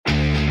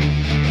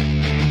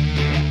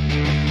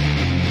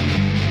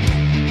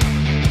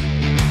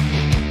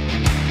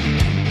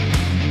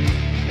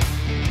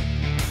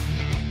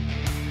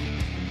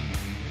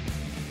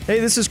Hey,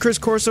 this is Chris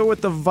Corso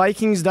with the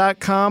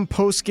Vikings.com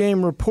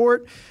postgame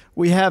report.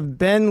 We have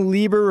Ben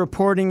Lieber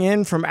reporting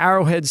in from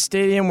Arrowhead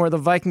Stadium, where the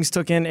Vikings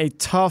took in a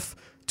tough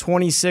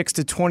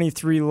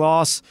 26-23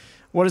 loss.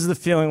 What is the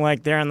feeling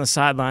like there on the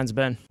sidelines,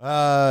 Ben?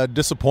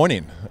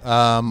 Disappointing.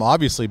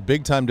 Obviously,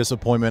 big-time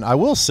disappointment. I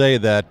will say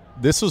that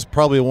this was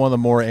probably one of the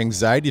more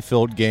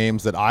anxiety-filled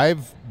games that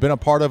I've been a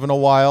part of in a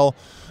while.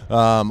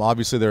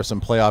 Obviously, there are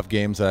some playoff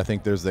games that I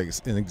think there's an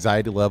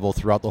anxiety level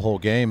throughout the whole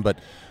game, but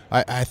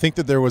I think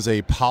that there was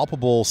a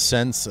palpable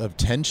sense of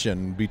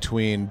tension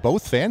between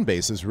both fan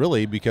bases,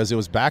 really, because it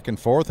was back and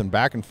forth and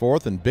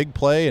big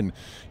play and,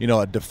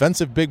 a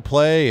defensive big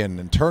play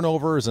and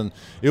turnovers. And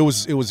it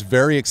was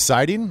very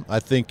exciting.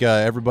 I think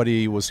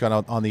everybody was kind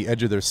of on the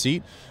edge of their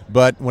seat.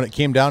 But when it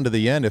came down to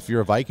the end, if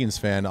you're a Vikings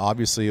fan,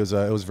 obviously it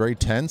was very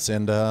tense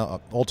and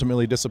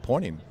ultimately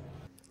disappointing.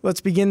 Let's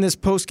begin this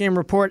postgame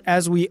report,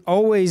 as we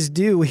always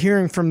do,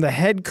 hearing from the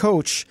head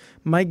coach,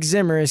 Mike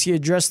Zimmer, as he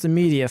addressed the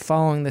media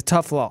following the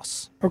tough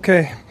loss.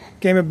 Okay,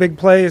 game of big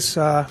plays.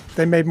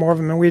 They made more of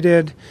them than we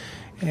did,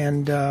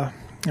 and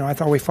I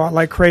thought we fought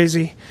like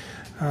crazy.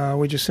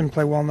 We just didn't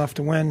play well enough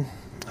to win.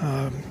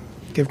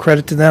 Give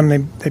credit to them;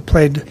 they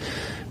played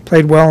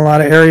well in a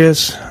lot of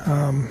areas,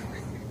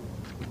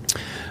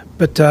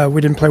 but we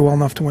didn't play well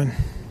enough to win.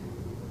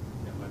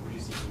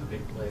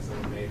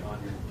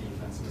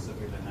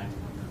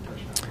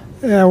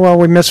 Yeah, well,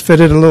 we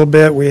misfitted a little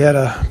bit. We had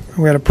a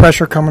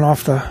pressure coming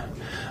off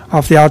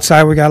the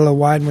outside. We got a little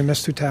wide, and we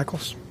missed 2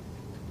 tackles.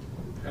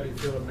 How do you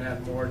feel that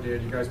Matt Moore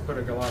did? You guys put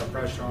a lot of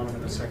pressure on him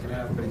in the second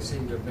half, but he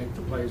seemed to make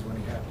the plays when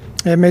he had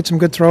to. Yeah, made some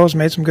good throws,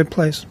 made some good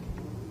plays.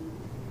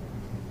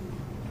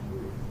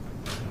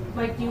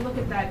 Mike, do you look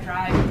at that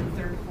drive in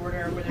the third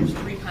quarter where there's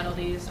 3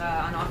 penalties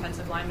on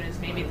offensive linemen as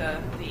maybe the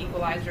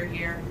equalizer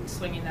here,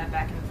 swinging that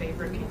back in the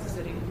favor of Kansas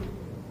City?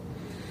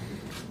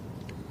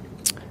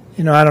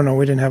 I don't know.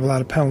 We didn't have a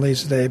lot of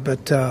penalties today,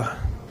 but,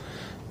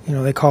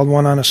 they called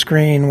one on a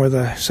screen where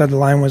they said the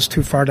line was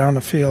too far down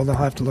the field. I'll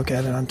have to look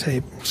at it on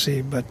tape and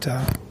see, but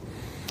I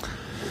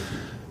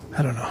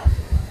don't know.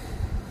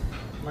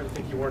 You might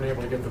think you weren't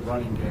able to get the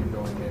running game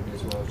going maybe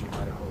as well as you might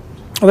have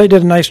hoped. Well, they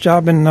did a nice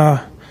job in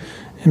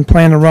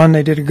playing the run.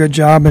 They did a good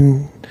job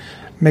in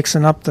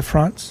mixing up the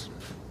fronts.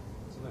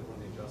 Seemed like one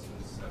of the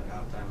adjustments at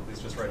halftime, at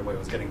least just right away,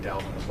 was getting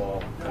Dalvin the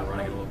ball, kind of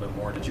running it a little bit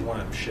more. Did you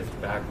want to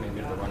shift back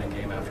maybe to the running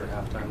game after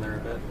halftime there a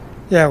bit?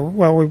 Yeah,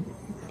 well,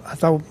 I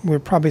thought we were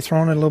probably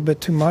throwing it a little bit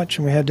too much,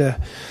 and we had to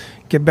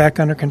get back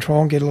under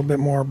control and get a little bit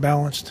more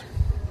balanced.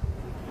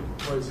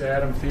 Was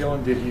Adam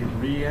Thielen, did he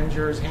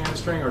re-injure his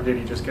hamstring, or did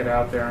he just get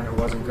out there and it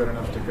wasn't good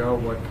enough to go?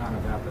 What kind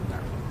of happened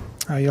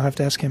there? You'll have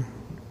to ask him.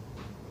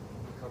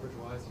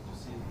 Coverage-wise, did you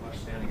see much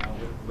standing out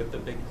with the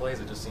big plays?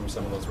 It just seems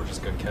some of those were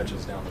just good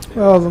catches down the field.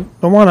 Well,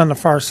 the one on the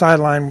far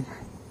sideline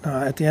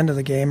at the end of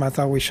the game, I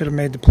thought we should have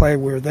made the play.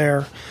 We were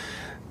there.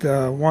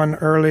 The one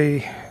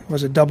early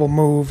was a double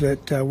move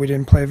that we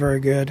didn't play very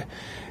good.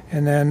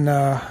 And then,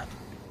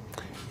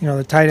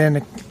 the tight end,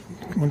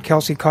 when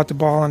Kelsey caught the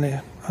ball on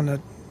the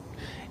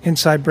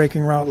inside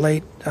breaking route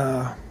late,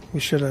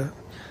 we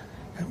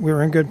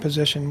were in good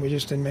position. We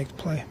just didn't make the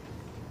play.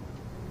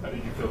 How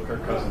did you feel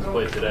Kirk Cousins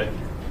played today?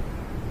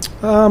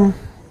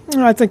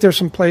 I think there's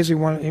some plays he'd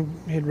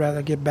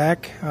rather get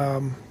back. I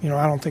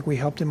don't think we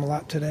helped him a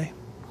lot today.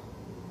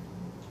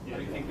 Yeah,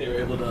 do you think they were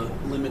able to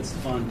limit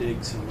Stephon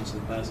Diggs so much of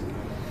the passing game?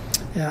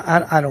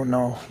 Yeah, I don't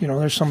know.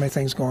 There's so many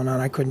things going on.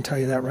 I couldn't tell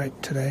you that right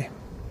today.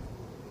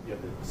 You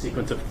have the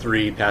sequence of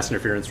 3 pass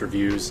interference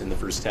reviews in the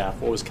first half.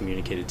 What was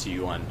communicated to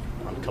you on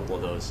a couple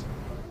of those?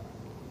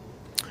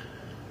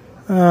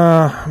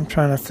 I'm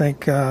trying to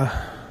think. I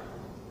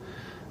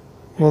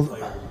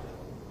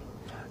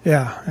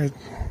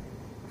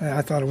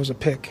thought it was a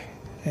pick,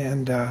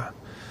 and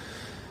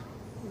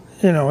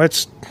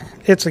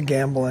it's a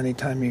gamble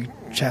anytime you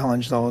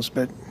challenge those.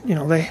 But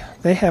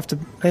they have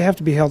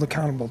to be held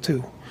accountable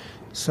too.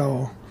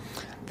 So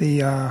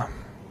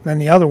then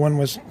the other one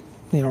was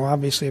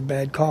obviously a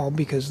bad call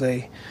because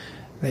they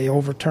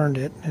overturned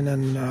it, and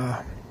then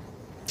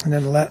they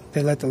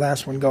let the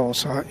last one go.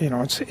 So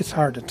it's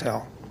hard to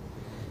tell.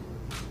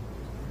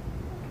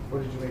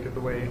 What did you make of the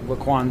way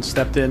Laquan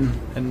stepped in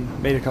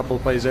and made a couple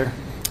of plays there?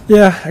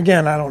 Yeah,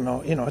 again, I don't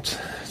know.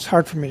 It's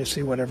hard for me to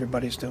see what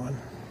everybody's doing.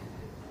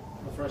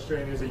 How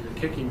frustrating is that your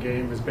kicking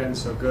game has been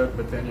so good,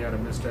 but then you had a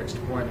missed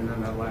extra point and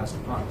then that last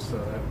punt, so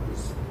that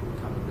was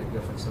kind of a big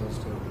difference, those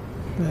two.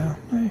 Yeah,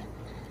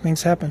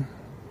 things happen.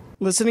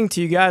 Listening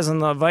to you guys on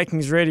the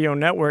Vikings radio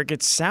network,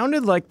 it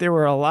sounded like there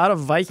were a lot of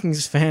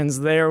Vikings fans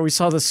there. We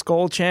saw the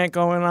skull chant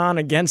going on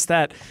against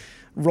that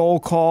roll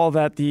call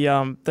that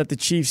the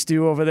Chiefs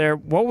do over there.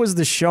 What was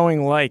the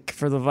showing like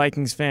for the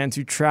Vikings fans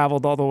who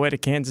traveled all the way to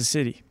Kansas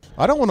City?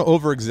 I don't want to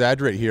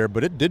over-exaggerate here,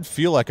 but it did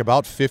feel like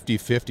about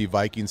 50-50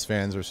 Vikings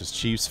fans versus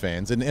Chiefs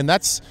fans. And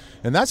that's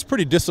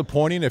pretty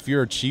disappointing if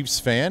you're a Chiefs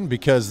fan,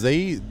 because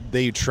they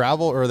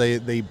travel, or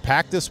they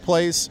pack this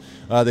place.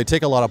 They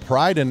take a lot of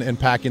pride in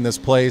packing this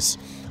place.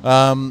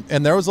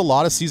 And there was a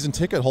lot of season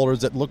ticket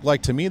holders that looked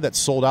like to me that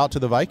sold out to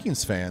the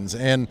Vikings fans.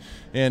 And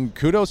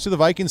kudos to the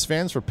Vikings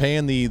fans for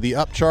paying the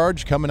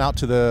upcharge, coming out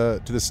to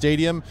the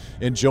stadium,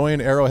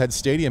 enjoying Arrowhead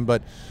Stadium.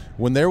 But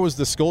when there was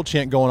the skull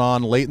chant going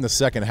on late in the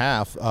second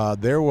half,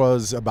 there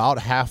was about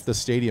half the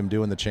stadium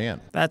doing the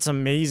chant. That's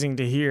amazing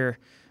to hear.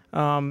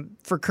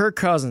 For Kirk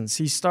Cousins,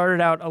 he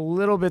started out a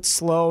little bit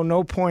slow,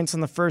 no points on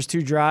the first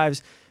 2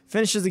 drives,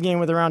 finishes the game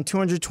with around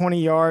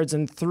 220 yards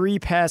and 3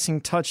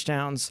 passing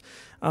touchdowns.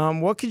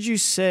 What could you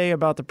say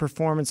about the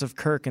performance of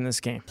Kirk in this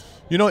game?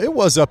 It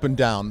was up and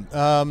down.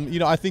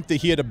 I think that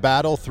he had to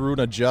battle through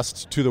and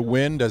adjust to the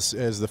wind as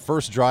the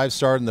first drive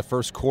started in the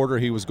first quarter.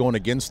 He was going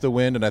against the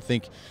wind, and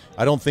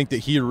I don't think that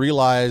he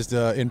realized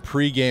in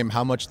pregame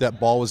how much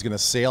that ball was going to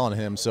sail on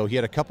him. So he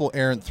had a couple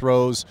errant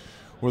throws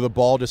where the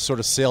ball just sort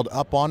of sailed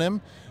up on him,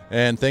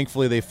 and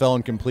thankfully they fell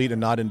incomplete and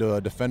not into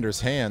a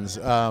defender's hands.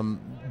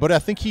 But I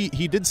think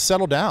he did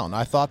settle down.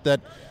 I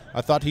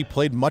thought he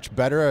played much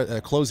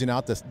better closing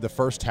out the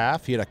first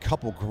half. He had a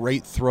couple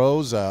great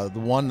throws. The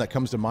one that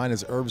comes to mind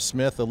is Irv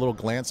Smith, a little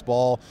glance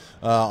ball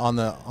on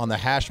the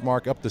hash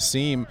mark up the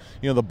seam.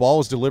 The ball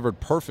was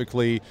delivered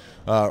perfectly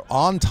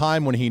on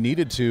time when he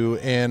needed to,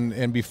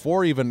 and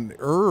before even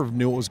Irv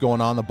knew what was going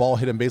on, the ball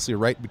hit him basically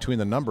right between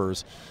the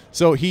numbers.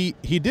 So he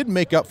did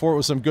make up for it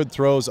with some good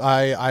throws.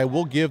 I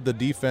will give the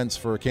defense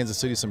for Kansas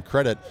City some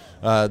credit.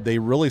 They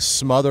really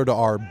smothered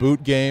our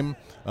boot game.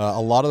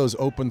 A lot of those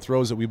open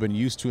throws that we've been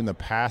used to in the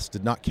past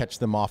did not catch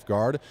them off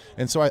guard.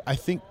 And so I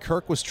think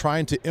Kirk was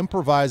trying to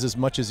improvise as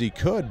much as he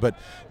could, but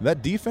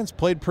that defense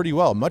played pretty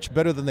well, much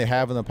better than they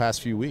have in the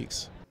past few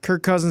weeks.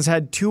 Kirk Cousins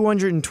had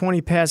 220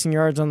 passing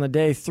yards on the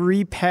day,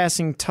 3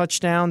 passing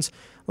touchdowns.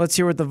 Let's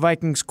hear what the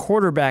Vikings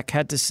quarterback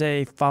had to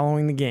say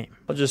following the game.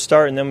 I'll just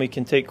start and then we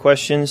can take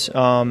questions.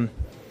 Back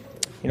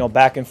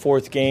and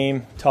forth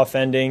game, tough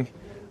ending.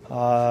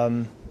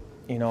 Credit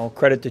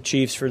the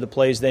Chiefs for the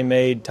plays they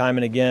made time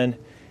and again.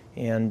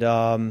 And,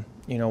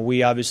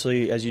 we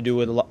obviously, as you do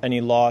with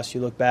any loss,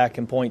 you look back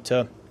and point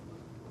to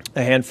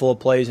a handful of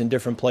plays in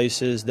different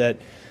places that,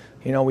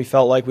 we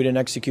felt like we didn't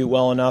execute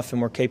well enough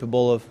and we're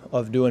capable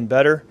of doing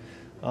better.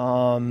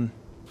 Want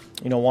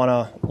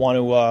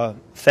to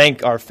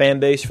thank our fan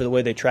base for the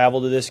way they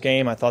traveled to this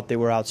game. I thought they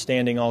were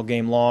outstanding all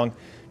game long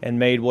and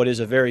made what is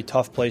a very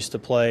tough place to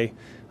play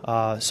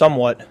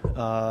somewhat,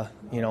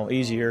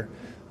 easier.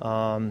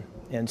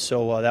 And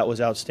so that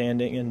was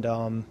outstanding.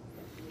 And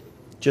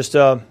just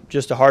a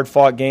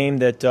hard-fought game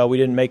that we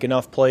didn't make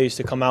enough plays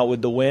to come out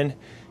with the win.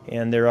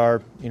 And there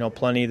are,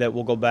 plenty that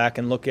we'll go back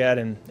and look at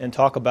and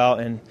talk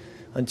about. And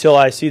until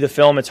I see the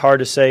film, it's hard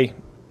to say,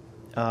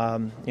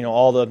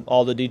 all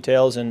the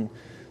details. And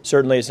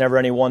certainly it's never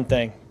any one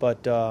thing.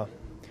 But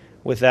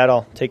with that,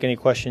 I'll take any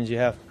questions you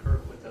have.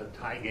 Kirk, with a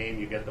tie game,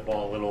 you get the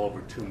ball a little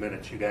over 2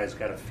 minutes. You guys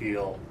got to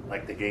feel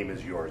like the game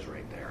is yours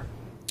right there.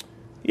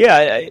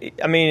 Yeah,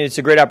 I mean, it's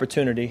a great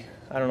opportunity.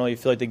 I don't know if you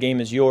feel like the game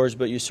is yours,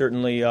 but you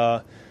certainly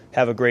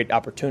have a great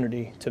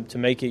opportunity to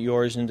make it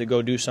yours and to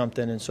go do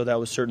something. And so that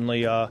was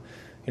certainly,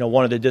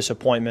 one of the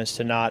disappointments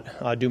to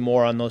not do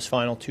more on those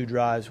final 2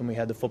 drives when we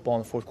had the football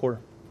in the fourth quarter.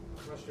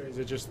 Frustrating, is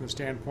it just from the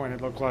standpoint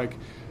it looked like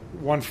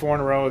 1-4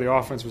 in a row, the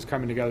offense was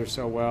coming together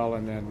so well,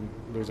 and then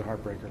lose a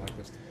heartbreaker like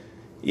this?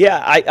 Yeah,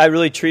 I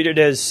really treat it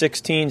as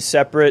 16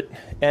 separate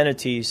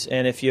entities,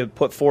 and if you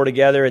put 4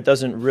 together, it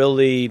doesn't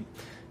really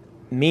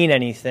mean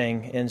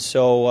anything, and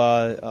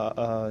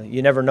so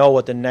you never know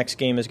what the next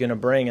game is going to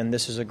bring, and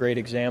this is a great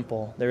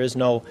example. There is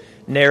no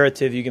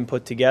narrative you can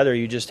put together.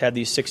 You just have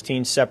these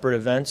 16 separate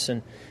events,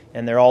 and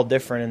they're all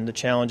different, and the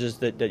challenges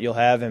that you'll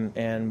have,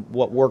 and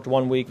what worked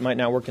one week might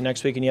not work the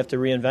next week, and you have to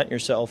reinvent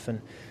yourself.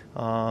 And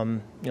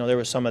there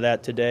was some of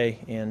that today,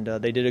 and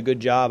they did a good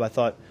job. I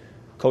thought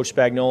Coach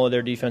Spagnuolo,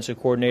 their defensive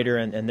coordinator,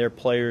 and their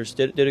players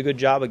did a good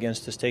job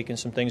against us, taking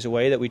some things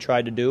away that we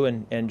tried to do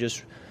and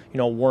just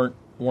weren't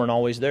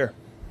always there.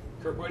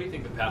 Kirk, why do you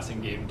think the passing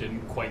game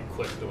didn't quite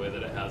click the way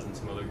that it has in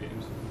some other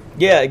games?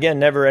 Yeah, again,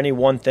 never any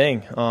one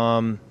thing.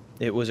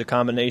 It was a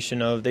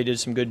combination of they did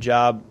some good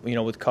job,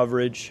 with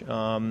coverage,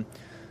 trying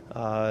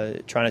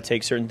to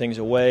take certain things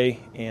away,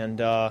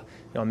 and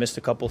missed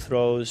a couple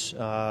throws.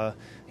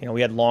 We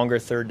had longer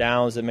third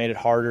downs that made it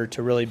harder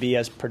to really be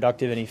as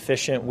productive and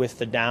efficient with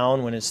the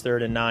down. When it's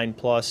 3rd and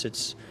 9+,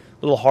 it's a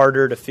little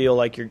harder to feel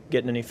like you're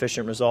getting an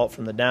efficient result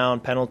from the down.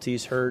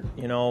 Penalties hurt,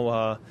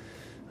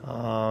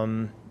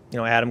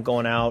 Adam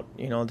going out,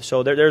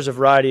 so there's a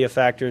variety of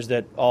factors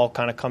that all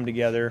kind of come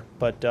together.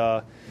 But,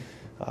 and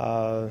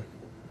I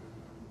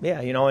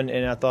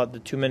thought the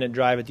 2-minute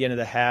drive at the end of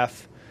the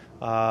half,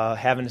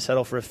 having to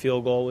settle for a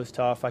field goal was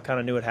tough. I kind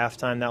of knew at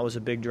halftime that was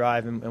a big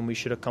drive, and we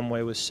should have come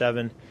away with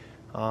 7.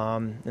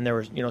 And there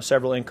were,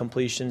 several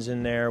incompletions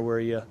in there where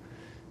you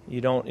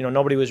don't,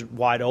 nobody was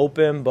wide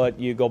open, but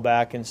you go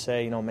back and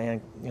say,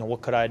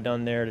 what could I have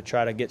done there to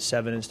try to get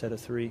 7 instead of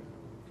 3?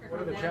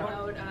 On that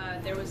note,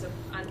 there was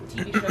on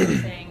TV show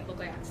saying it looked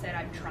like I said,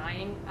 I'm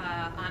trying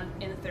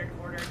in the third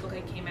quarter. It looked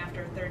like it came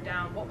after a third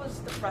down. What was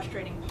the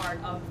frustrating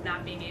part of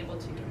not being able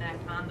to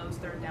connect on those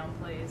third down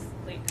plays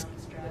late down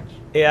the stretch?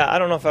 Yeah, I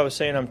don't know if I was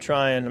saying I'm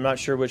trying. I'm not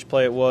sure which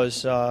play it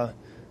was. There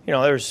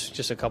was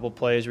just a couple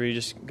plays where you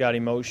just got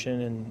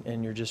emotion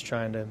and you're just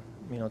trying to,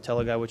 tell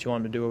a guy what you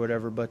want him to do or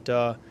whatever. But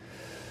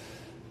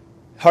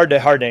hard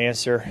to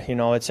answer.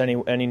 It's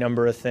any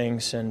number of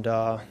things, and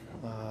one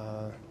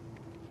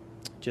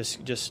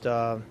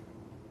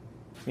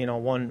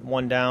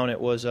down. It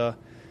was a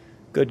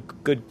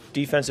good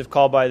defensive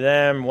call by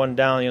them. One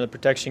down, the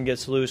protection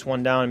gets loose.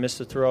 One down and missed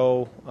the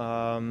throw.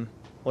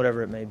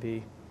 Whatever it may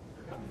be.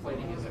 How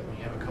frustrating is it when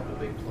you have a couple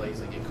big plays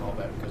that get called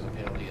back because of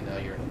penalty, and now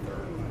you're in the third?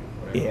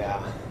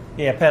 Yeah.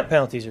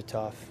 Penalties are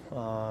tough.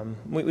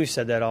 We've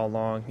said that all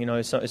along.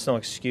 It's no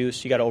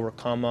excuse. You got to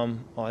overcome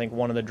them. I think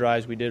one of the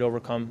drives we did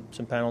overcome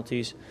some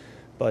penalties,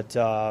 but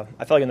I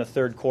felt like in the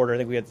third quarter, I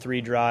think we had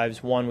 3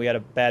 drives. One, we had a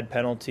bad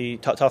penalty,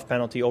 tough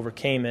penalty,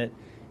 overcame it,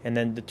 and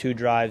then the 2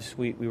 drives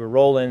we were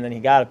rolling, and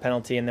he got a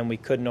penalty, and then we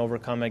couldn't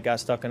overcome it.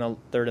 Got stuck in a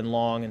third and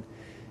long,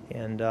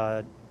 and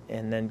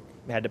then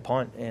had to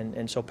punt,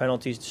 and so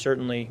penalties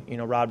certainly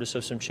robbed us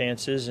of some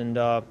chances, and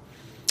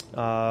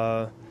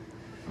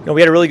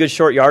we had a really good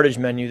short yardage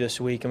menu this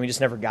week, and we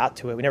just never got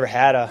to it. We never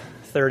had a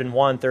 3rd and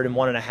 1, 3rd and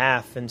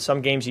 1.5, and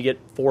some games you get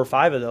 4 or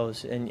 5 of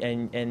those,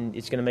 and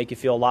it's going to make you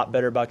feel a lot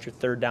better about your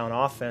third down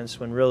offense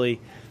when really,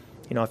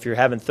 if you're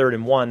having 3rd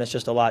and 1, that's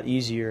just a lot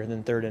easier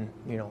than 3rd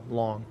and,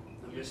 long.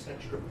 This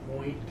extra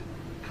point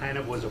kind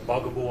of was a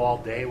bugaboo all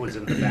day, was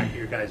in the back of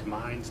your guys'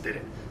 minds. Did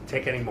it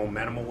take any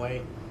momentum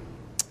away?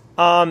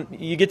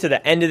 You get to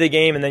the end of the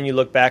game, and then you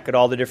look back at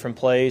all the different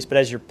plays. But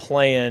as you're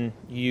playing,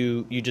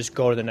 you just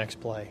go to the next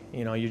play.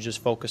 You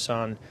just focus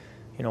on,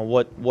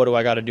 what do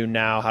I got to do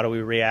now? How do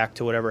we react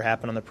to whatever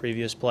happened on the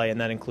previous play?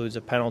 And that includes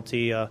a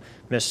penalty, a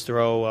missed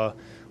throw,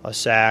 a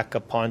sack,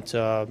 a punt,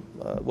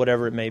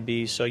 whatever it may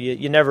be. So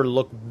you never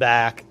look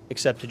back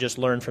except to just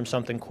learn from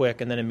something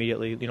quick, and then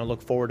immediately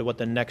look forward to what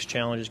the next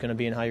challenge is going to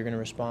be and how you're going to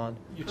respond.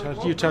 You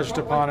touched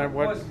upon it.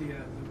 What was the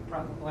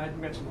problem?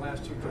 You mentioned the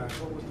last 2 drives.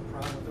 What was the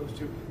problem with those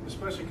 2,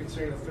 especially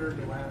considering the third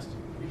and last?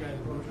 You guys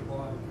moved the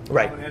ball.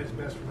 Right. Dalvin had his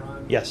best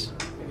run. Yes.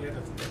 And you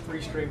had the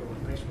 3 straight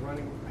with nice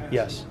running passes.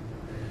 Yes.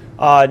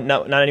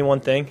 Not any one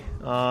thing.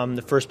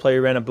 The first play we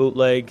ran a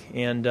bootleg,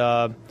 and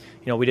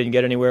we didn't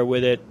get anywhere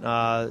with it.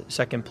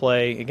 Second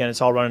play, again, it's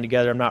all running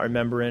together. I'm not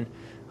remembering.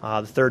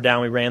 The third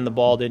down, we ran the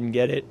ball, didn't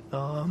get it.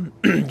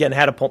 Again,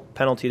 had a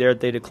penalty there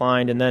that they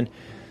declined, and then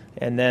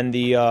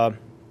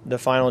the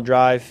final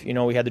drive,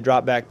 we had the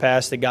drop back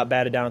pass. They got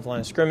batted down at the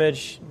line of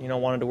scrimmage.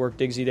 Wanted to work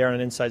Diggsy there on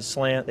an inside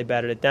slant. They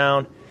batted it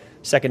down.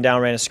 Second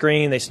down, ran a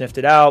screen. They sniffed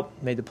it out,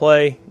 made the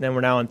play. Then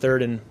we're now on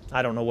 3rd and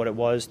I don't know what it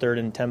was, 3rd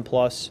and 10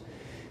 plus,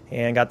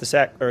 and got the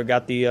sack or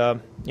got the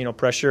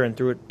pressure and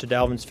threw it to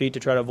Dalvin's feet to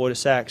try to avoid a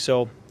sack.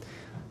 So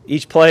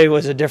each play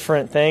was a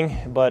different thing,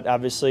 but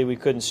obviously we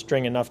couldn't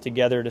string enough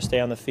together to stay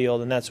on the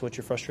field, and that's what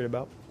you're frustrated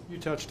about. You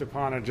touched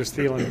upon it, just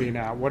Thielen being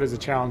out. What is the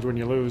challenge when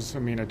you lose, a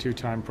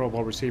 2-time Pro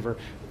Bowl receiver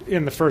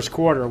in the first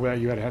quarter where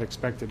you had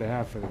expected to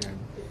have for the game?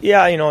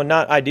 Yeah,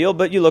 not ideal,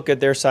 but you look at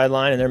their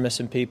sideline and they're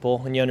missing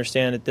people, and you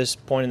understand at this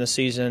point in the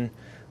season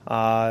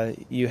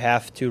you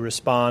have to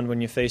respond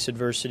when you face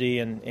adversity,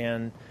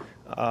 and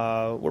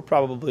we're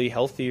probably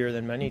healthier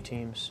than many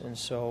teams, and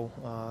so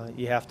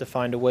you have to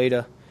find a way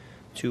to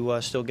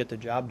still get the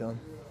job done.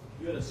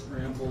 You had a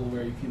scramble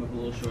where you came up a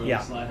little short on Yeah.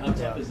 the slide. How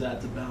tough is that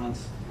to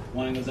balance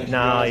wanting those extra No,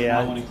 yards and yeah.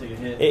 not wanting to take a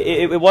hit?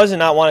 It wasn't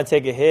not want to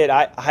take a hit.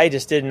 I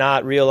just did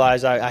not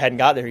realize I hadn't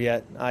got there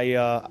yet.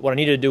 What I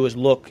needed to do was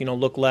look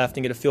left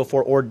and get a feel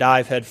for it, or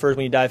dive head first.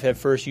 When you dive head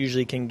first, you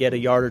usually can get a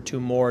yard or 2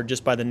 more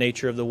just by the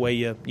nature of the way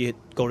you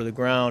go to the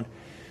ground.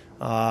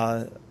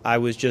 I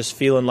was just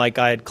feeling like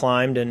I had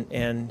climbed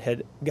and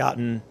had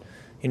gotten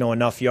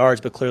enough yards,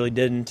 but clearly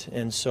didn't,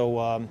 and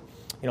so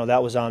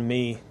that was on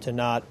me to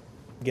not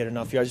get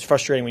enough yards. It's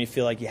frustrating when you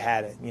feel like you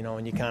had it,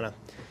 and you kind of,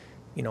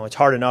 it's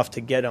hard enough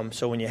to get them.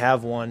 So when you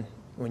have one,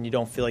 when you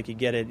don't feel like you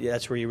get it,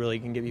 that's where you really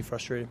can get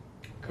frustrated.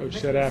 Coach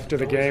said after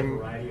the game, a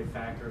variety of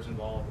factors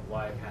involved with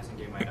why a passing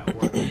game might not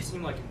work. It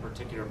seemed like in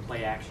particular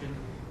play action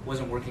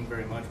wasn't working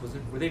very much.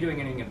 Were they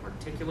doing anything in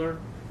particular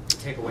to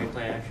take away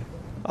play action?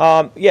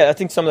 Yeah, I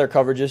think some of their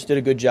coverages did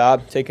a good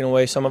job taking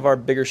away some of our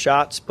bigger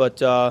shots.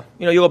 But,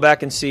 you go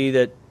back and see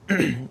that,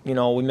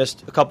 we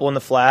missed a couple in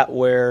the flat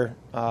where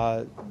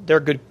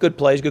they're good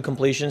plays, good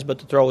completions, but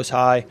the throw was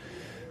high.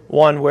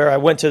 One where I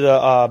went to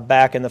the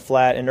back in the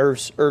flat, and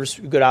Irv's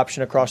a good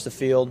option across the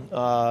field,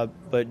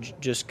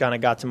 but just kind of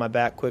got to my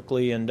back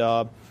quickly. And,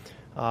 there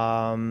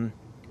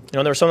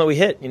were some that we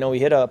hit. We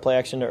hit a play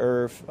action to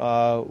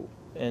Irv.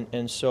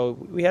 And so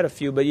we had a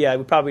few, but yeah,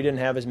 we probably didn't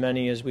have as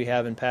many as we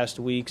have in past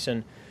weeks.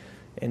 And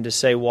to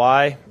say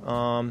why,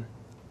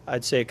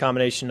 I'd say a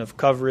combination of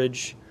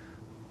coverage,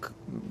 a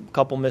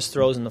couple missed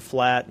throws in the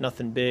flat,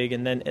 nothing big,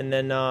 and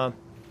then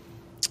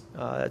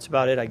that's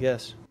about it, I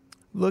guess.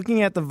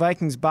 Looking at the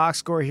Vikings box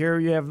score here,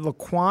 you have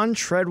Laquan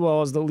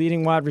Treadwell as the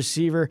leading wide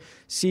receiver.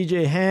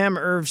 C.J. Ham,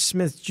 Irv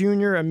Smith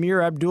Jr.,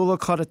 Amir Abdullah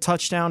caught a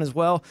touchdown as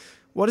well.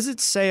 What does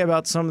it say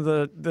about some of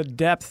the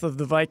depth of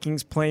the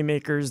Vikings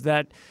playmakers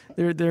that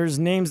there's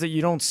names that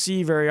you don't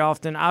see very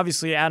often?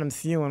 Obviously, Adam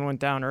Thielen went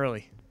down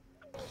early.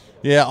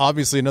 Yeah,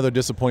 obviously another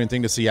disappointing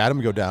thing to see Adam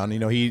go down. You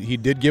know, he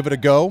did give it a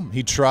go.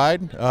 He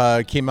tried,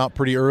 came out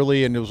pretty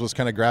early, and it was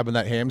kind of grabbing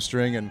that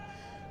hamstring,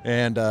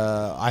 and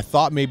I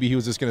thought maybe he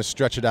was just going to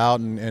stretch it out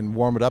and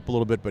warm it up a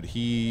little bit, but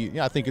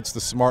I think it's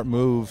the smart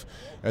move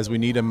as we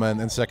need him in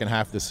the second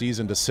half of the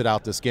season to sit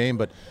out this game.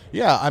 But,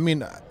 yeah, I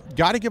mean,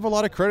 got to give a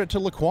lot of credit to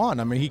Laquan.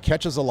 I mean, he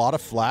catches a lot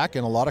of flack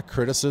and a lot of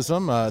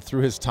criticism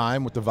through his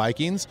time with the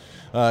Vikings,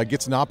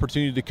 gets an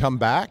opportunity to come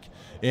back,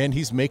 and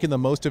he's making the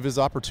most of his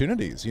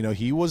opportunities. You know,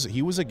 he was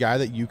a guy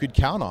that you could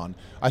count on.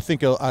 I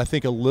think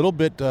a little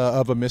bit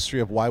of a mystery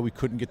of why we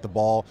couldn't get the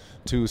ball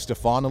to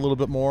Stephon a little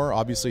bit more.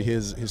 Obviously,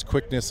 his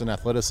quickness and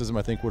athleticism,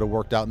 I think, would have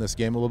worked out in this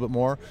game a little bit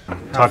more.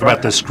 Talk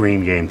about the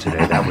screen game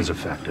today. That was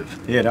effective.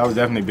 Yeah, that was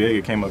definitely big.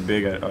 It came up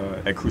big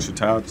at crucial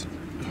times.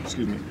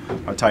 Excuse me.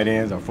 Our tight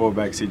ends, our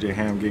fullback, C.J.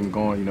 Ham getting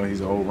going. You know,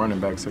 he's an old running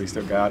back, so he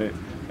still got it.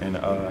 And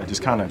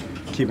just kind of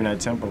keeping that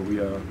tempo.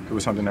 It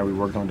was something that we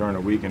worked on during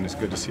the week, and it's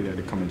good to see that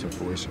it come into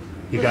fruition.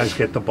 You guys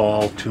get the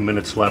ball, 2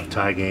 minutes left,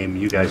 tie game.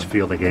 You guys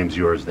feel the game's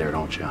yours there,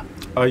 don't you?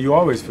 You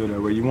always feel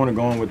that way. You want to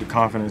go in with the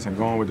confidence and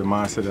go in with the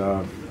mindset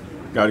of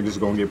got to just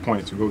go and get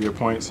points. We go get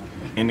points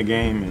in the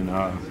game and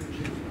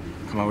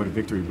come out with a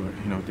victory, but,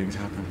 you know, things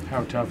happen.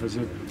 How tough is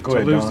it Go to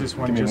ahead, lose Don. this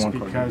one Give me just one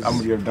because? question. I'm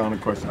going to give Don a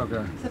question.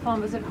 Okay.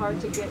 Stephon, was it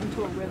hard to get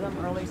into a rhythm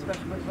early,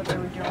 especially with what they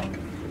were doing?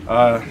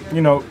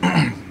 You know,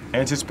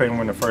 anticipating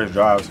when the first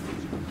drives,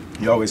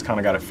 you always kind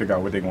of got to figure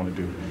out what they want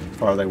to do as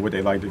far as like what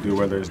they like to do,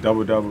 whether it's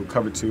double-double,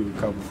 cover 2,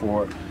 cover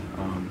 4.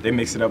 They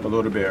mix it up a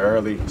little bit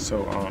early, so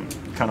you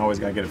kind of always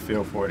got to get a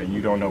feel for it, and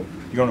you don't know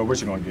what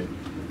you're going to get.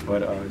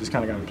 But just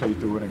kind of got to play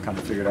through it and kind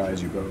of figure it out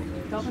as you go.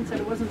 Dolphin said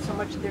it wasn't so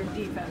much their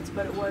defense,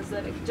 but it was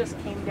that it just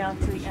came down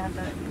to the end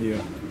that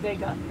they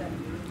got that.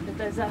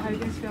 Is that how you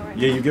guys feel right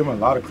now? Yeah, you give them a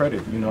lot of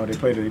credit. You know, they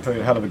played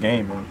a hell of a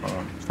game.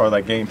 As far as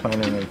like game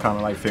planning and kind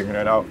of like figuring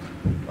it out,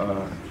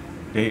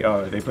 they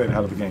played a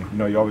hell of a game. You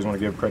know, you always want to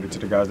give credit to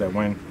the guys that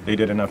win. They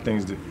did enough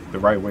things the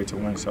right way to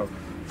win. So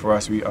for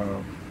us, we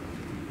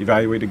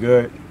evaluate the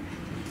good,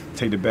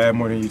 take the bad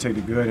more than you take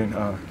the good, and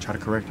try to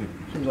correct it.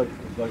 Seems like the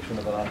complexion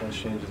of an offense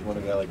changes when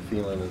a guy like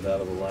Thielen is out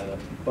of the lineup.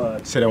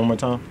 But say that one more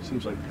time.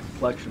 Seems like the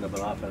complexion of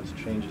an offense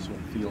changes when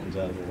Thielen's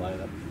out of the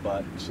lineup.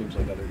 But it seems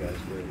like other guys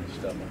were able to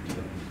step up to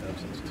the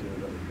absence too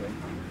and everything.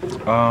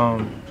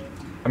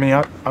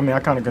 I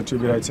kind of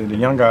contribute that to the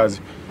young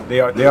guys. They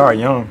are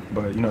young,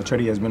 but you know,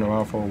 Tredy has been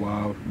around for a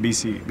while.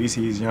 BC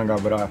is a young guy,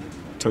 but I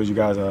told you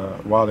guys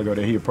a while ago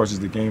that he approaches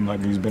the game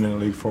like he's been in the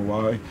league for a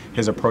while.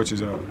 His approach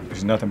is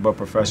nothing but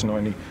professional,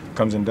 and he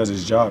comes and does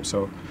his job.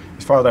 So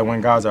as far as like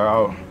when guys are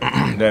out,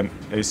 that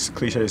it's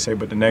cliche to say,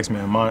 but the next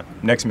man up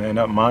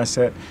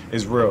mindset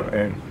is real,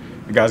 and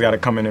the guys got to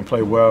come in and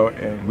play well,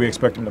 and we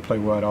expect them to play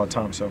well at all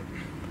times. So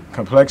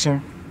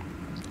complexion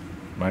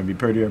might be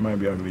pretty or it might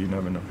be ugly. You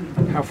never know.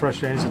 How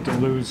frustrating is it to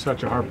lose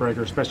such a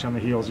heartbreaker, especially on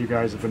the heels? You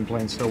guys have been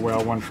playing so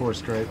well, won 4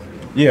 straight.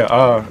 Yeah,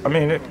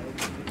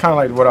 kind of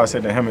like what I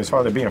said to him, as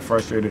far as being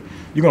frustrated,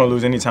 you're going to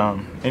lose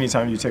anytime.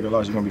 Anytime you take a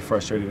loss, you're going to be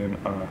frustrated, and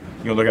you're going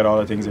to look at all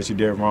the things that you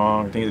did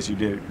wrong, things that you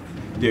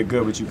did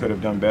good, but you could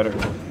have done better,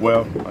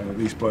 well, at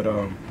least, but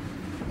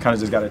kind of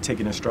just got to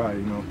take it in stride.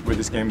 You know, where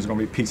this game is going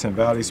to be peaks and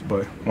valleys,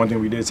 but one thing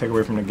we did take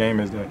away from the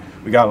game is that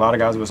we got a lot of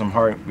guys with some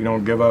heart. We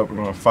don't give up. We're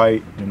going to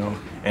fight, you know,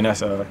 and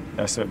that's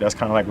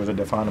kind of like was a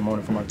defining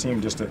moment from our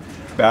team, just to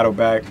battle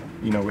back,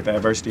 you know, with the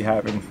adversity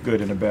happening,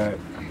 good and the bad,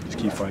 just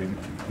keep fighting.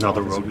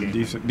 Another road game.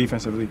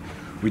 Defensively,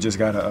 we just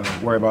got to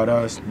worry about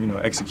us, you know,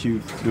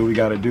 execute, do what we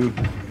got to do,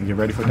 and get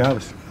ready for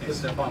Dallas. Hey,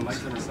 Stephon, Mike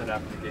Zimmer said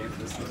after the game,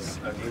 this is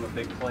a game of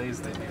big plays.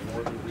 They made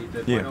more than we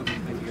did. Yeah. Why don't you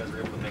think you guys were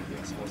able to make the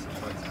explosive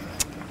plays?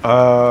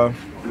 I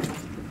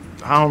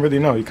don't really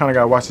know. You kind of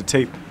got to watch the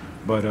tape,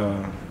 but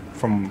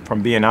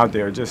from being out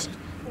there, just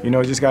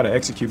got to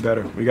execute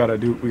better. We got to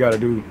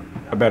do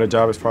a better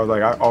job as far as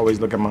like I always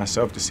look at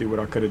myself to see what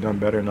I could have done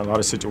better in a lot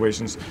of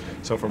situations.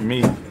 So for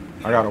me,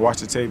 I got to watch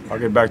the tape. I'll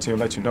get back to you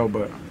and let you know,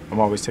 but I'm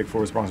always take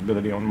full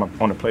responsibility on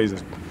the plays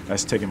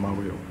that's taking my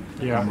wheel.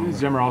 Yeah,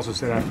 Zimmer also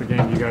said after the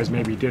game you guys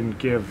maybe didn't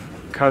give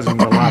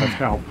Cousins a lot of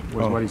help,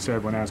 was what he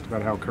said when asked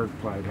about how Kirk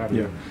played. How do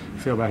you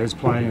feel about his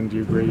play, and do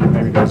you agree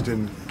maybe you guys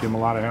didn't give him a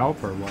lot of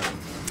help, or what?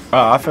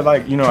 I feel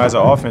like, you know, as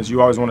an offense,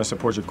 you always want to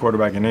support your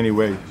quarterback in any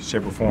way,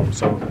 shape, or form.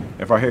 So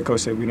if our head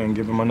coach said we didn't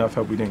give him enough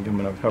help, we didn't give him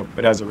enough help.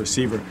 But as a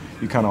receiver,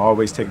 you kind of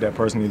always take that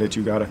personally that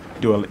you gotta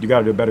do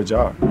a better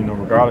job. You know,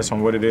 regardless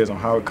on what it is, on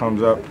how it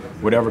comes up,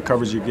 whatever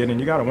coverage you're getting,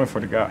 you gotta win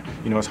for the guy.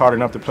 You know, it's hard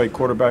enough to play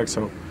quarterback,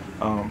 so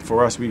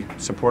for us, we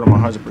support him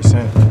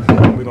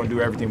 100%. We're gonna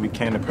do everything we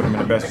can to put him in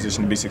the best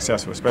position to be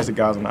successful, especially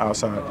guys on the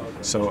outside.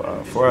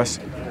 So for us,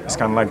 it's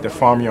kind of like the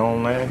farm your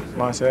own land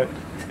mindset,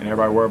 and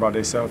everybody worry about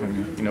themselves,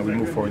 and you know, we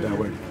move forward that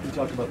way. You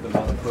talked about the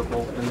amount of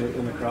purple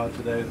in the crowd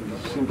today.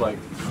 It seemed like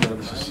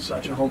this is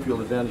such a home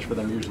field advantage for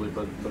them usually,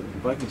 but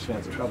Vikings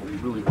fans travel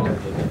really well.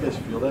 Did you guys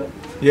feel that?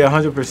 Yeah,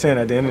 100%.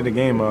 At the end of the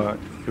game,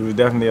 it was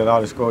definitely a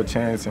lot of score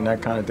chance and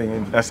that kind of thing.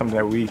 And that's something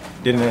that we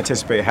didn't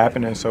anticipate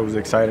happening, so it was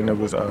exciting. It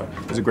was a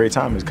great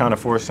time. It kind of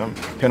forced some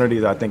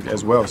penalties, I think,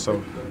 as well.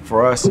 So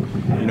for us,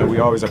 we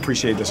always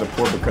appreciate the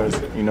support because,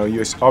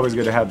 it's always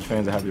good to have the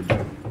fans that have your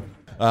back.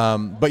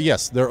 But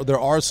yes, there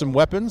are some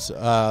weapons.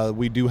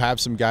 We do have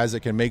some guys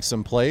that can make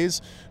some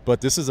plays, but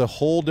this is a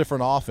whole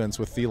different offense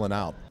with Thielen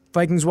out.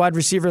 Vikings wide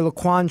receiver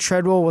Laquan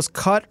Treadwell was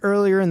cut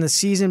earlier in the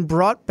season,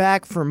 brought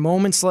back for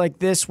moments like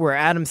this where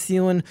Adam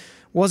Thielen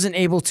wasn't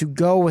able to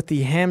go with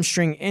the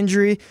hamstring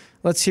injury.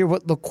 Let's hear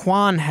what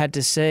Laquan had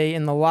to say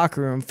in the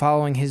locker room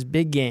following his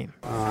big game.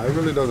 It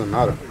really doesn't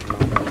matter.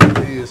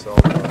 He is all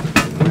about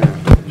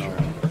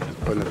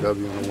putting a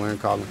W in the win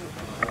column.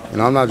 And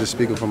I'm not just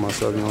speaking for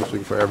myself, I'm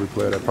speaking for every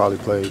player that probably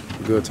played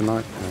good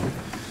tonight.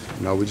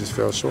 We just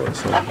fell short,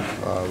 so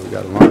we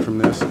got to learn from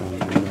this.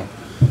 And,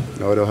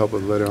 it'll help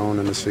us later on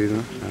in the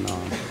season, and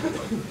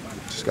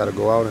just got to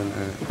go out and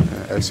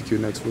execute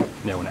next week.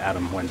 Yeah, when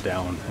Adam went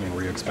down,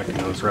 were you expecting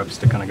those reps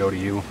to kind of go to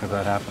you if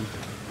that happened?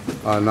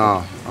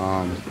 Nah.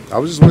 I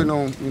was just waiting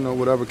on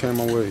whatever came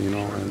my way,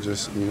 and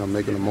just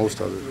making the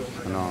most of it.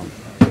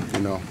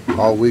 And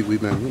all week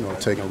we've been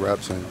taking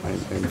reps and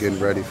getting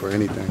ready for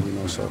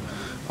anything, so.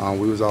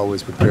 We was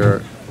always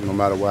prepared no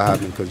matter what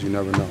happened because you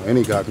never know.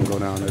 Any guy can go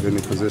down at any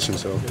position,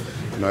 so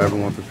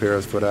everyone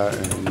prepares for that.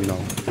 And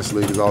this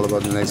league is all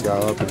about the next guy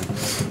up. And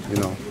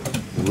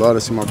we love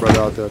to see my brother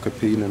out there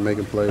competing and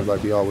making plays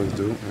like we always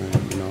do. And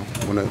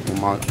when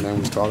my name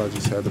was called, I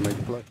just had to make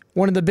the play.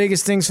 One of the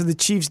biggest things for the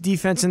Chiefs'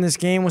 defense in this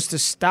game was to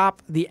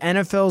stop the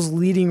NFL's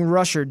leading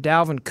rusher,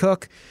 Dalvin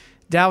Cook.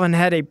 Dalvin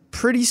had a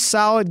pretty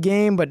solid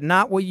game, but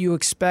not what you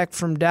expect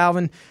from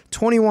Dalvin.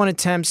 21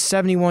 attempts,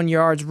 71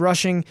 yards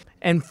rushing,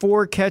 and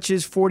 4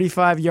 catches,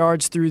 45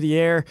 yards through the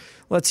air.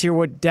 Let's hear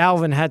what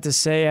Dalvin had to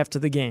say after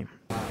the game.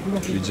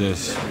 We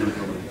just, we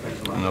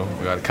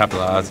got to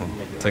capitalize and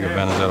take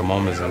advantage of the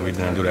moments, and we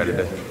didn't do that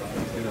today.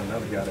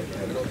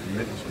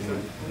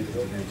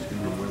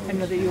 I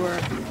know that you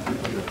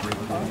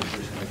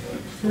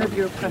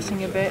were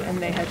pressing a bit, and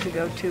they had to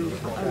go to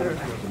other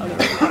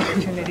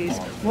opportunities.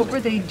 What were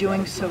they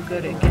doing so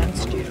good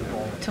against you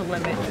to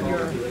limit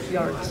your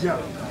yards?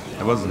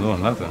 It wasn't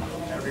doing nothing.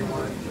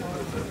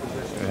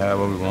 We had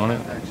what we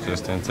wanted,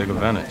 just didn't take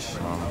advantage.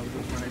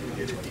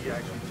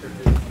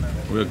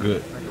 We're a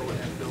good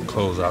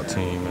closeout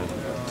team, and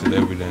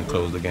today we didn't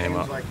close the game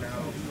out.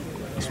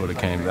 That's what it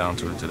came down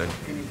to today.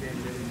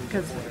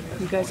 Because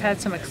you guys had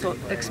some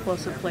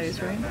explosive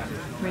plays, right?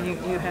 I mean,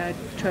 you had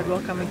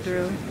Treadwell coming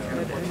through,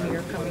 and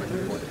Amir coming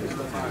through.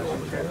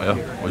 Yeah,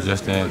 we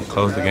just didn't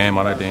close the game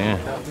out at the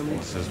end.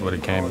 This is what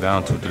it came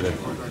down to today.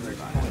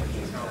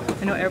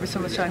 I know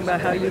Everson was talking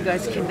about how you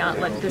guys cannot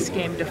let this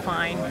game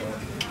define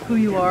who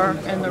you are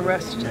and the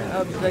rest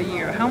of the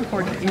year. How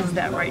important is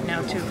that right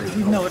now, too? Because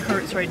you know it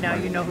hurts right now.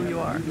 You know who you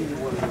are.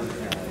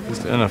 It's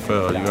the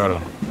NFL. You gotta,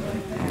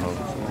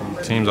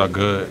 teams are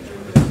good.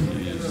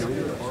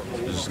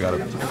 You just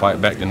gotta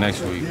fight back the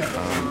next week.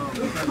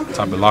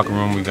 Type of locker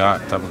room we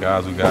got, type of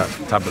guys we got,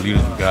 type of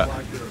leaders we got.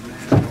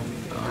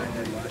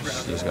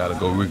 Just gotta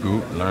go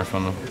regroup, learn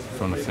from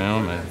the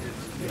film, and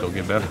go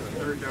get better.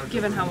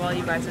 Given how well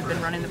you guys have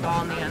been running the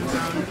ball in the end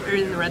zone or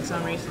in the red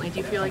zone recently, do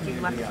you feel like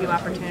you've left a few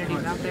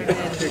opportunities out there to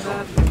do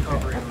that?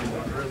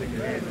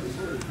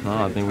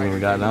 No, I think when we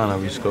got down there,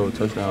 we scored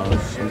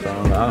touchdowns.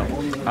 Sometimes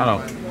I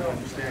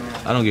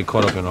don't get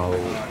caught up in the whole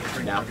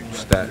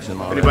stats and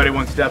all Anybody that.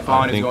 want to step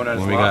on? He's going to his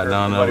when we locker. got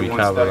down there, we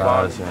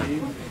capitalized.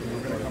 And,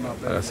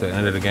 like I said,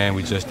 end of the game,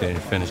 we just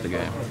didn't finish the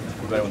game.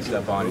 Anybody want to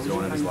step on? He's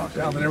going in his locker.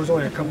 Yeah, but there was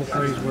only a couple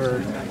plays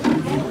where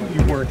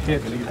you weren't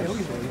hit.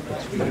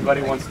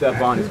 Anybody want to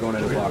step on? He's going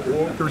in his locker.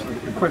 There was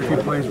quite a few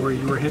plays where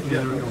you were hitting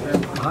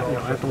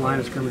at the line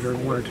of scrimmage or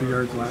 1 or 2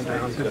 yards line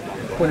down.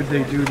 What did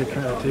they do to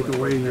kind of take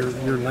away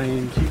your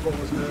lanes?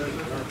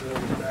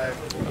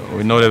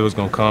 We know they was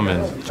going to come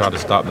and try to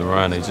stop the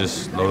run. They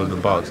just loaded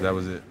the box. That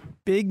was it.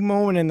 Big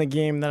moment in the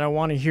game that I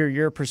want to hear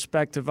your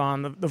perspective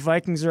on. The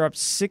Vikings are up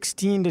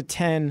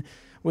 16-10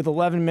 with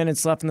 11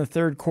 minutes left in the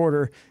third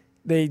quarter.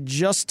 They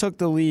just took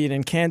the lead,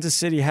 and Kansas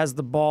City has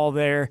the ball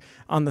there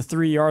on the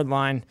 3-yard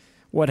line.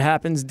 What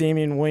happens?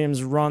 Damian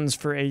Williams runs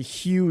for a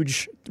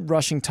huge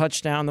rushing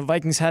touchdown. The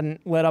Vikings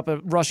hadn't let up a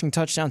rushing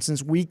touchdown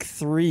since week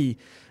 3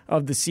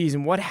 of the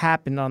season. What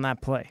happened on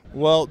that play?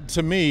 Well,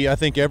 to me, I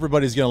think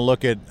everybody's going to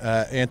look at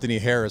Anthony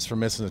Harris for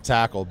missing a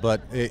tackle,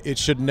 but it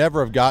should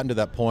never have gotten to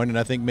that point. And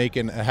I think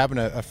having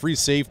a free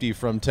safety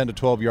from 10 to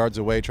 12 yards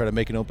away, try to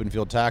make an open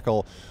field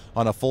tackle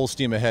on a full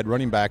steam ahead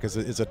running back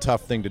is a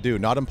tough thing to do.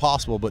 Not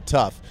impossible, but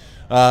tough.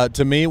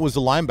 To me, it was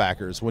the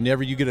linebackers.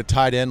 Whenever you get a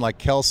tight end like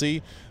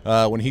Kelsey,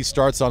 when he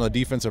starts on the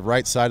defensive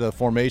right side of the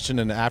formation,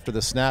 and after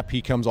the snap,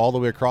 he comes all the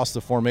way across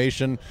the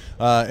formation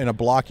in a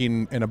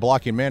blocking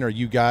manner.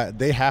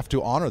 They have have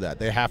to honor that.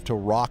 They have to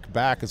rock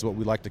back, is what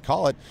we like to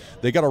call it.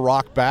 They got to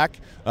rock back,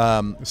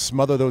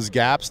 smother those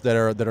gaps that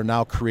are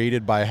now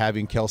created by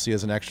having Kelsey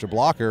as an extra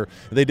blocker.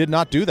 They did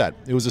not do that.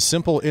 It was a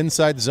simple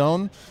inside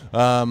zone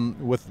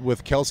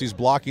with Kelsey's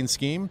blocking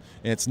scheme,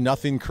 and it's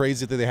nothing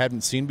crazy that they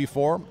hadn't seen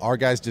before. Our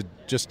guys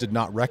just did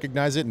not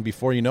recognize it, and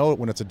before you know it,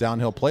 when it's a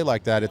downhill play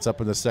like that, it's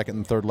up in the second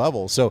and third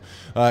level. So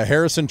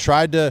Harrison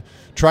tried to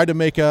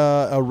make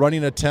a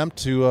running attempt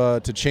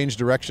to change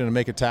direction and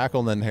make a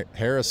tackle, and then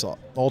Harris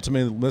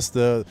ultimately missed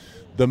the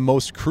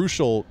most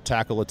crucial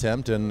tackle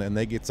attempt, and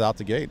they gets out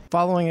the gate.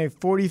 Following a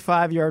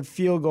 45-yard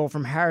field goal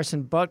from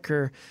Harrison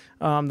Butker,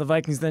 the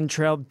Vikings then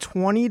trailed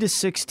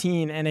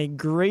 20-16, and a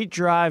great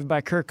drive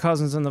by Kirk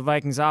Cousins and the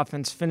Vikings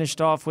offense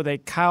finished off with a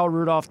Kyle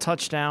Rudolph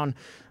touchdown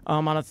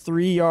on a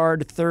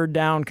 3-yard third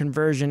down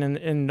conversion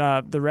in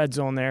the red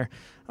zone there.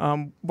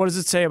 What does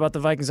it say about the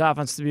Vikings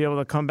offense to be able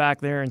to come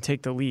back there and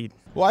take the lead?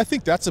 Well, I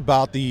think that's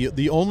about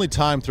the only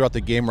time throughout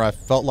the game where I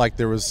felt like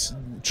there was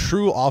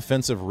true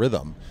offensive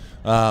rhythm.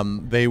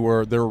 They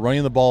were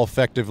running the ball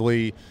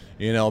effectively.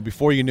 You know,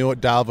 before you knew it,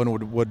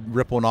 Dalvin would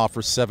rip one off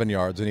for 7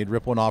 yards, and he'd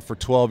rip one off for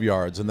 12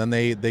 yards, and then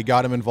they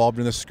got him involved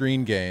in the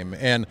screen game.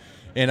 And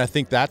I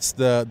think that's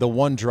the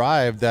one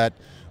drive that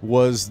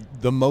was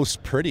the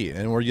most pretty,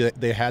 and where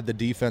they had the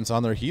defense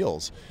on their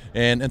heels.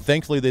 And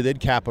thankfully they did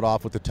cap it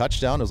off with the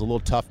touchdown. It was a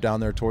little tough down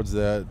there towards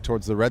the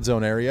red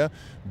zone area,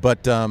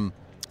 but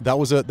that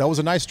was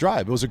a nice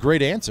drive. It was a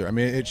great answer. I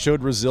mean, it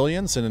showed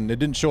resilience, and it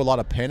didn't show a lot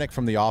of panic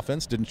from the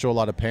offense. Didn't show a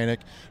lot of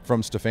panic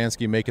from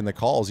Stefanski making the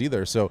calls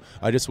either. So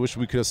I just wish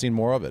we could have seen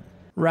more of it.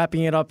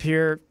 Wrapping it up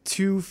here,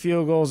 2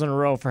 field goals in a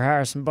row for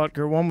Harrison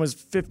Butker. One was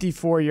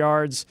 54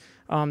 yards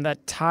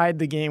that tied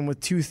the game with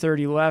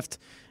 2:30 left.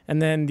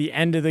 And then the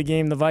end of the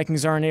game, the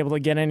Vikings aren't able to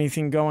get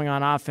anything going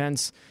on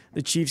offense.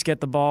 The Chiefs get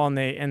the ball, and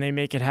they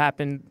make it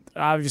happen.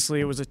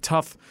 Obviously, it was a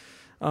tough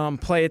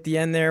play at the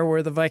end there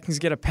where the Vikings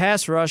get a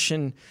pass rush,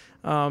 and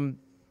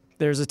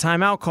there's a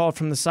timeout called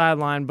from the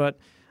sideline. But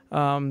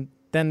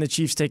then the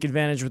Chiefs take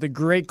advantage with a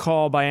great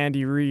call by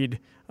Andy Reid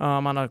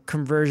on a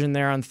conversion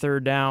there on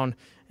third down,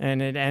 and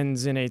it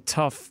ends in a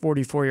tough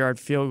 44-yard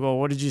field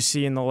goal. What did you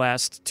see in the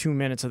last 2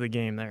 minutes of the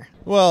game there?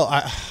 Well,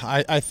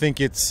 I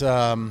think it's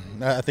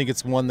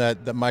one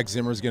that Mike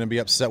Zimmer is going to be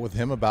upset with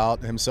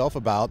himself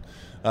about,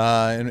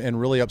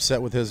 and really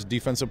upset with his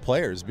defensive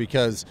players,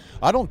 because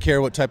I don't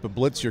care what type of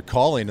blitz you're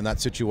calling in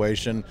that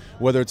situation,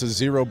 whether it's a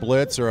zero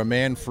blitz or a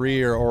man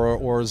free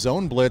or a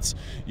zone blitz.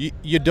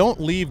 You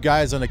don't leave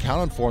guys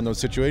unaccounted for in those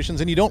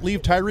situations, and you don't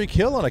leave Tyreek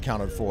Hill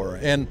unaccounted for.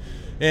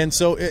 And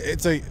so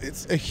it's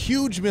a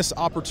huge missed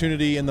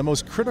opportunity in the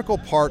most critical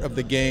part of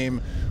the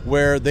game,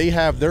 where they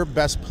have their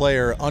best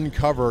player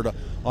uncovered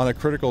on a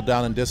critical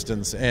down and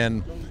distance.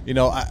 And, you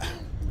know,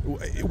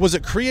 was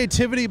it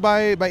creativity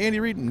by Andy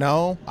Reid?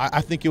 No.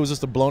 I think it was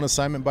just a blown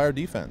assignment by our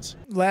defense.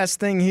 Last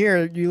thing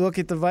here, you look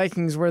at the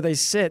Vikings where they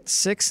sit,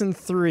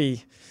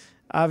 6-3.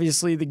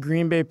 Obviously, the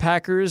Green Bay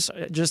Packers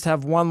just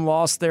have one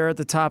loss there at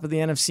the top of the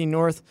NFC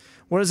North.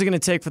 What is it going to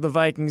take for the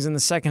Vikings in the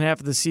second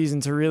half of the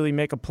season to really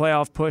make a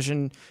playoff push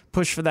and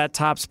push for that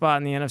top spot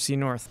in the NFC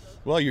North?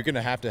 Well, you're going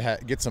to have to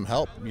get some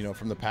help,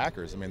 from the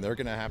Packers. I mean, they're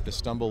going to have to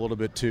stumble a little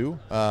bit too.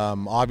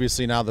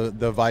 Obviously, now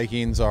the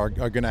Vikings are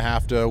going to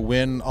have to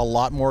win a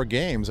lot more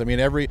games. I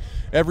mean, every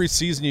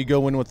season you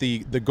go in with the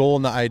goal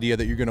and the idea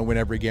that you're going to win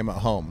every game at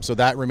home. So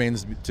that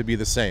remains to be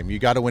the same. You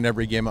got to win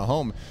every game at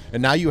home, and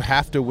now you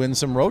have to win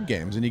some road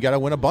games, and you got to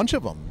win a bunch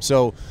of them.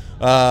 So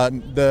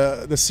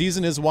the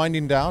season is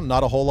winding down.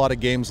 Not a whole lot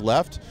of games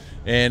left,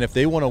 and if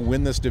they want to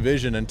win this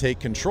division and take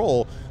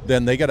control,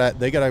 then they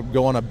gotta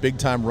go on a big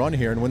time run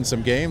here and win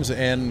some games.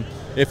 And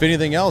if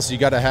anything else, you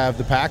got to have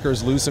the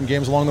Packers lose some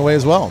games along the way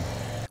as well.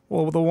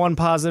 Well, the one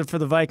positive for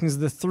the Vikings,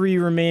 the 3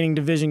 remaining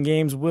division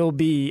games will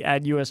be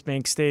at US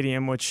Bank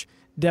Stadium, which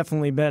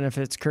definitely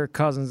benefits Kirk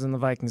Cousins and the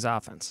Vikings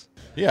offense.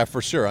 Yeah,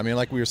 for sure. I mean,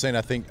 like we were saying,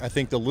 I think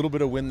the little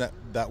bit of wind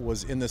that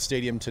was in the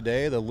stadium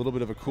today, the little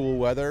bit of a cool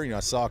weather, I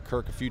saw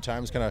Kirk a few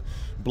times kind of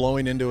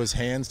blowing into his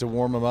hands to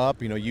warm him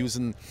up,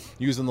 using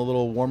the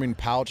little warming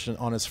pouch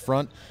on his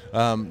front.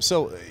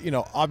 So,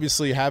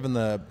 obviously having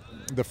the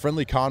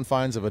friendly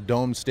confines of a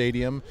dome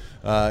stadium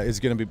is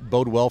going to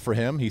bode well for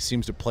him. He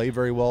seems to play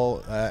very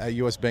well at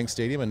US Bank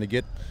Stadium, and to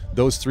get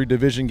those 3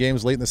 division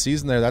games late in the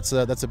season there, that's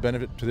a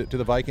benefit to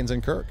the Vikings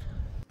and Kirk.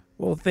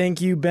 Well, thank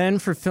you, Ben,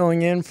 for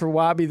filling in for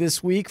Wabi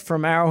this week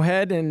from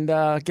Arrowhead, and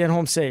get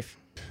home safe.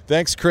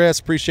 Thanks, Chris.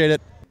 Appreciate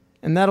it.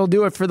 And that'll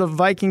do it for the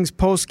Vikings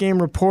post-game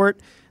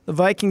report. The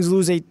Vikings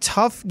lose a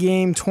tough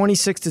game,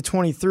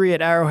 26-23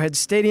 at Arrowhead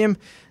Stadium.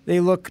 They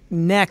look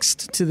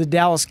next to the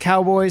Dallas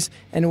Cowboys,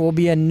 and it will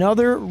be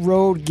another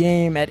road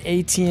game at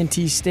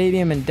AT&T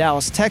Stadium in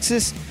Dallas,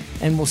 Texas.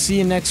 And we'll see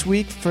you next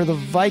week for the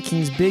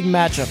Vikings' big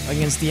matchup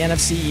against the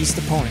NFC East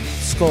opponent,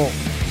 Skol.